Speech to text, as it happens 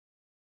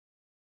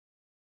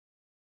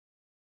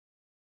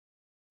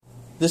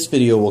This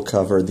video will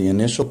cover the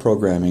initial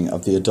programming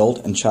of the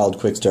adult and child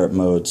quick start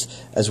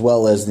modes, as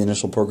well as the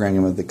initial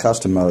programming of the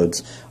custom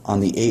modes on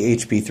the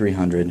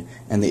AHP300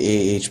 and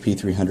the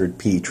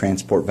AHP300P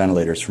transport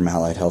ventilators from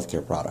Allied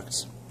Healthcare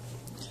Products.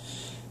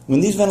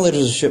 When these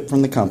ventilators are shipped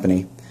from the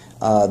company,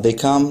 they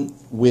come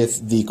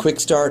with the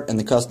quick start and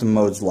the custom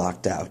modes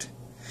locked out.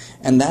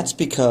 And that's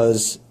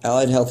because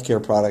Allied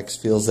Healthcare Products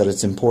feels that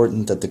it's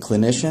important that the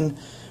clinician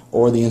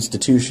or the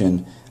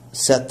institution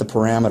set the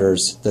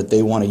parameters that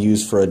they want to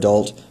use for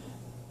adult,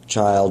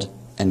 child,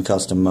 and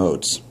custom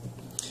modes.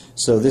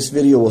 So this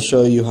video will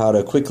show you how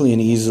to quickly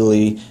and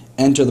easily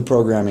enter the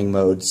programming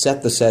mode,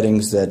 set the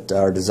settings that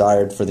are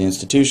desired for the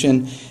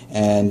institution,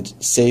 and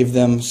save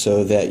them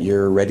so that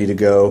you're ready to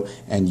go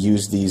and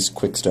use these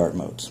quick start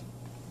modes.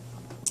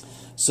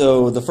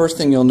 So the first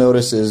thing you'll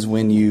notice is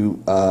when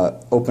you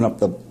open up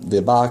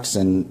the box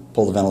and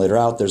pull the ventilator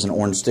out, there's an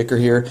orange sticker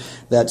here.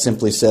 That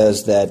simply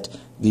says that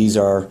these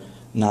are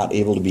not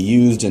able to be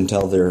used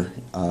until they're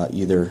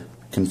either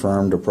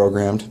confirmed or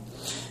programmed.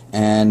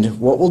 And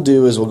what we'll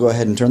do is we'll go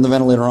ahead and turn the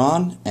ventilator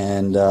on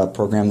and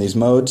program these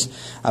modes.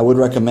 I would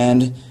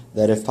recommend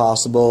that if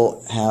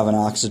possible have an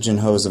oxygen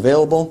hose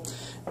available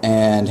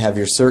and have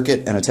your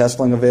circuit and a test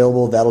lung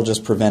available. That'll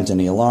just prevent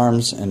any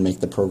alarms and make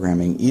the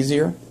programming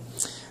easier.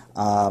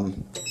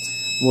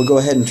 We'll go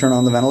ahead and turn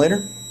on the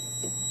ventilator,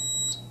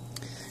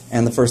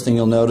 and the first thing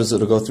you'll notice,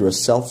 it'll go through a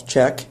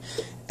self-check,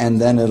 and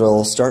then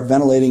it'll start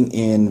ventilating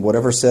in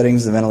whatever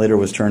settings the ventilator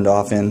was turned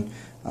off in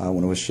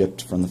when it was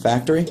shipped from the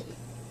factory.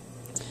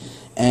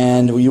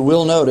 And you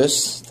will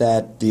notice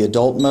that the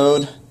adult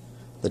mode,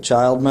 the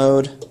child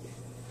mode,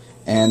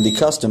 and the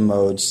custom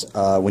modes,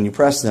 when you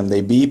press them,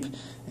 they beep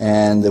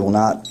and they will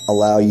not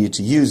allow you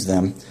to use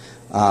them,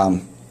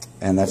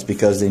 and that's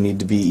because they need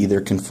to be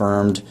either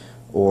confirmed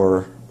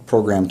or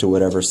programmed to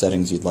whatever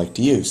settings you'd like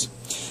to use.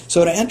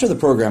 So to enter the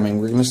programming,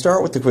 we're going to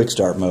start with the quick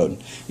start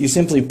mode. You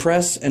simply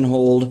press and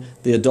hold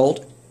the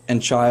adult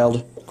and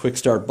child quick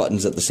start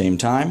buttons at the same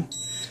time.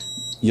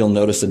 You'll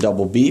notice a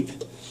double beep,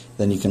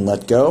 then you can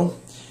let go,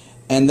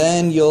 and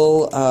then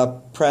you'll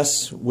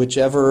press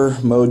whichever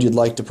mode you'd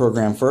like to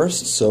program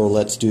first. So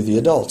let's do the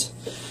adult.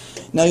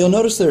 Now you'll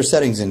notice there are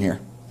settings in here.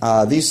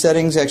 These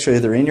settings, actually,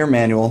 they're in your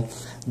manual.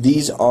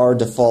 These are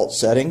default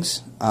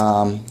settings,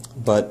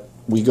 but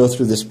we go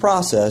through this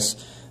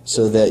process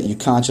so that you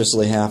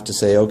consciously have to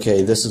say,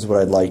 okay, this is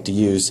what I'd like to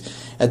use.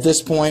 At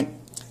this point,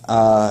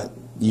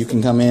 you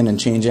can come in and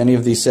change any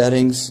of these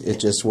settings. It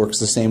just works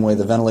the same way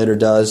the ventilator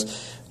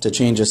does. To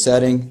change a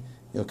setting,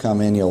 you'll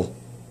come in, you'll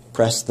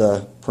press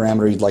the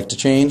parameter you'd like to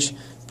change,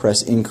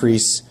 press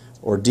increase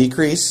or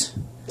decrease,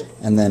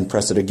 and then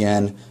press it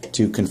again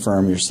to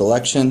confirm your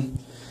selection.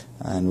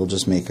 And we'll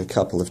just make a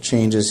couple of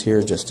changes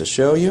here just to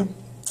show you.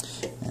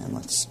 And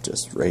let's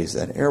just raise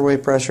that airway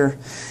pressure.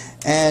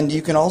 And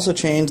you can also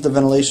change the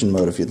ventilation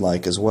mode if you'd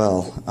like as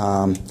well.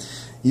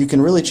 You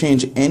can really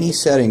change any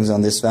settings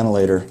on this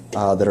ventilator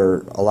that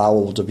are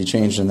allowable to be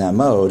changed in that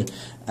mode,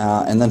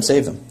 and then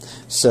save them.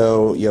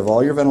 So you have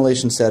all your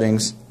ventilation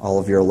settings, all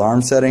of your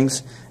alarm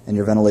settings, and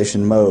your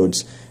ventilation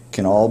modes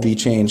can all be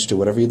changed to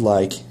whatever you'd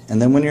like.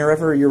 And then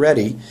whenever you're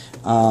ready,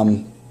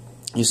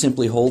 you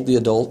simply hold the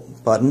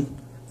adult button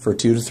for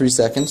 2 to 3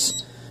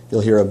 seconds.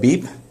 You'll hear a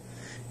beep,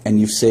 and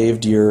you've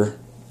saved your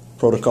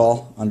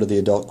protocol under the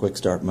adult quick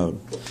start mode.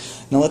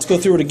 Now let's go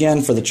through it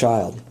again for the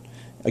child.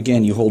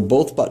 Again, you hold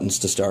both buttons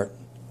to start,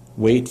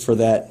 wait for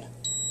that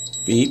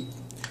beep,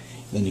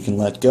 then you can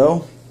let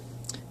go,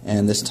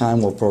 and this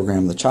time we'll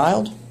program the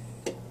child.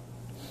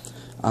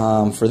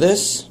 For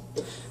this,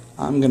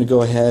 I'm going to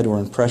go ahead, we're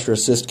in pressure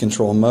assist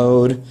control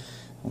mode,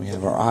 we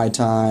have our eye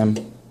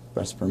time,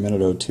 breaths per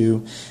minute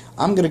 02.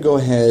 I'm going to go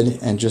ahead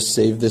and just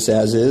save this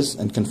as is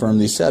and confirm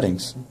these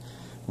settings.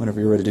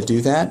 Whenever you're ready to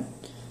do that,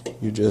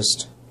 you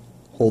just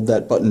hold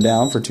that button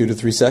down for 2 to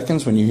 3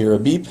 seconds. When you hear a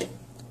beep,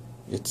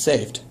 it's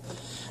saved.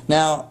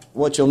 Now,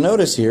 what you'll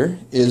notice here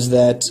is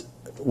that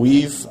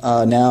we've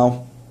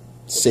now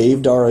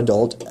saved our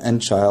adult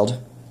and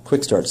child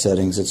quick start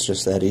settings. It's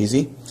just that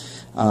easy.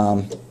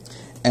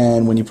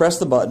 And when you press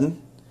the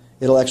button,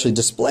 it'll actually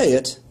display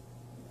it,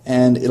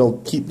 and it'll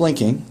keep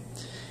blinking.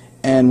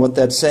 And what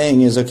that's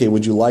saying is, okay,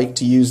 would you like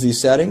to use these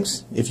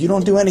settings? If you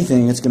don't do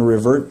anything, it's going to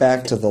revert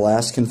back to the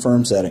last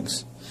confirmed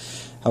settings.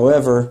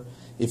 However,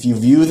 if you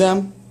view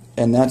them,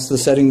 and that's the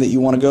setting that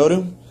you want to go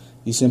to,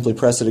 you simply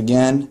press it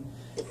again,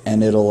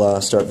 and it'll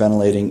start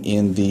ventilating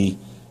in the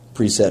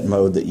preset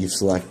mode that you've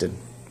selected.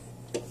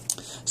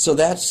 So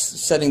that's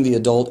setting the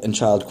adult and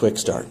child quick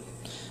start.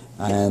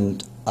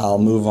 And I'll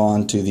move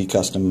on to the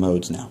custom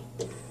modes now.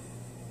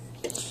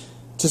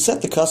 To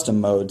set the custom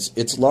modes,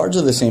 it's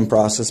largely the same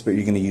process, but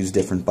you're going to use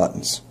different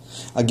buttons.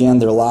 Again,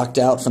 they're locked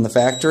out from the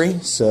factory,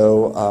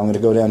 so I'm going to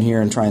go down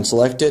here and try and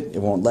select it.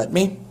 It won't let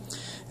me.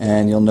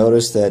 And you'll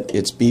notice that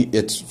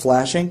it's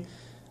flashing.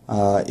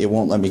 It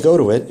won't let me go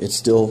to it. It's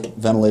still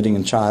ventilating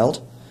in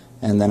child,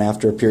 and then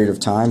after a period of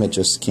time it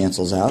just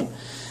cancels out.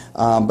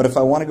 But if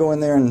I want to go in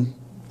there and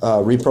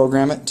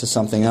reprogram it to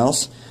something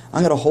else,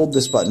 I'm going to hold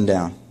this button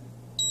down.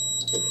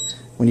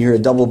 When you hear a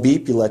double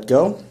beep, you let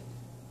go,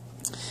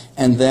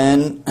 And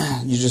then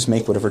you just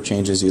make whatever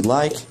changes you'd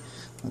like.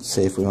 Let's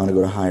say if we want to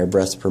go to higher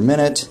breaths per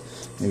minute,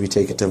 maybe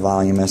take it to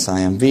volume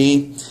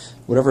SIMV,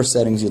 whatever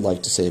settings you'd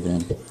like to save it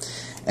in.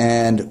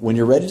 And when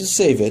you're ready to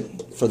save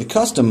it, for the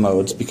custom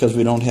modes, because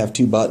we don't have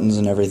two buttons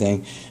and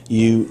everything,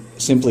 you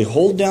simply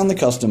hold down the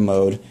custom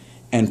mode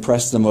and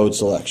press the mode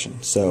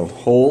selection. So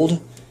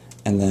hold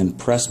and then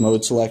press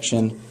mode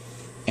selection,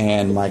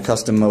 and my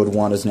custom mode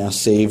 1 is now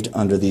saved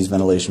under these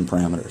ventilation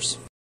parameters.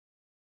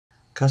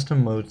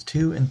 Custom modes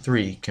 2 and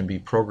 3 can be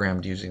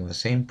programmed using the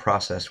same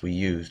process we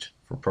used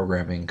for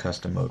programming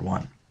custom mode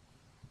 1.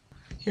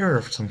 Here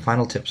are some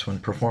final tips when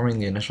performing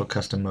the initial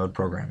custom mode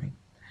programming.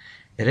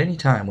 At any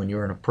time when you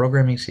are in a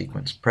programming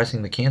sequence,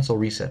 pressing the cancel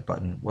reset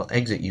button will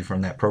exit you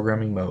from that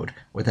programming mode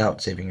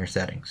without saving your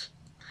settings.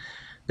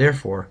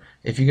 Therefore,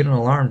 if you get an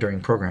alarm during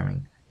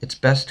programming, it's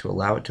best to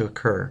allow it to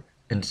occur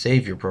and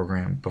save your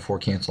program before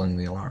canceling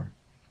the alarm.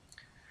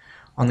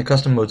 On the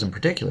custom modes in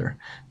particular,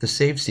 the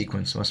save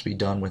sequence must be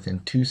done within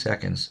 2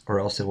 seconds or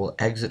else it will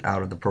exit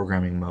out of the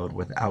programming mode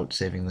without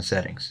saving the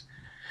settings.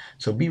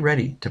 So be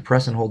ready to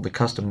press and hold the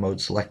custom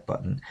mode select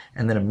button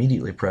and then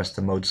immediately press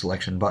the mode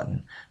selection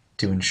button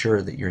to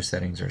ensure that your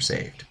settings are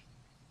saved.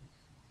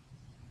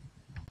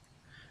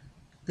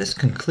 This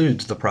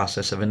concludes the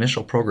process of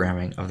initial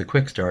programming of the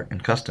quick start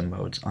and custom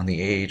modes on the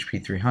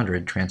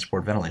AHP300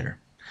 transport ventilator.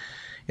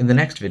 In the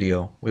next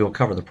video, we will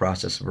cover the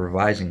process of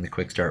revising the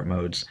quick start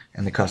modes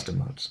and the custom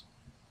modes.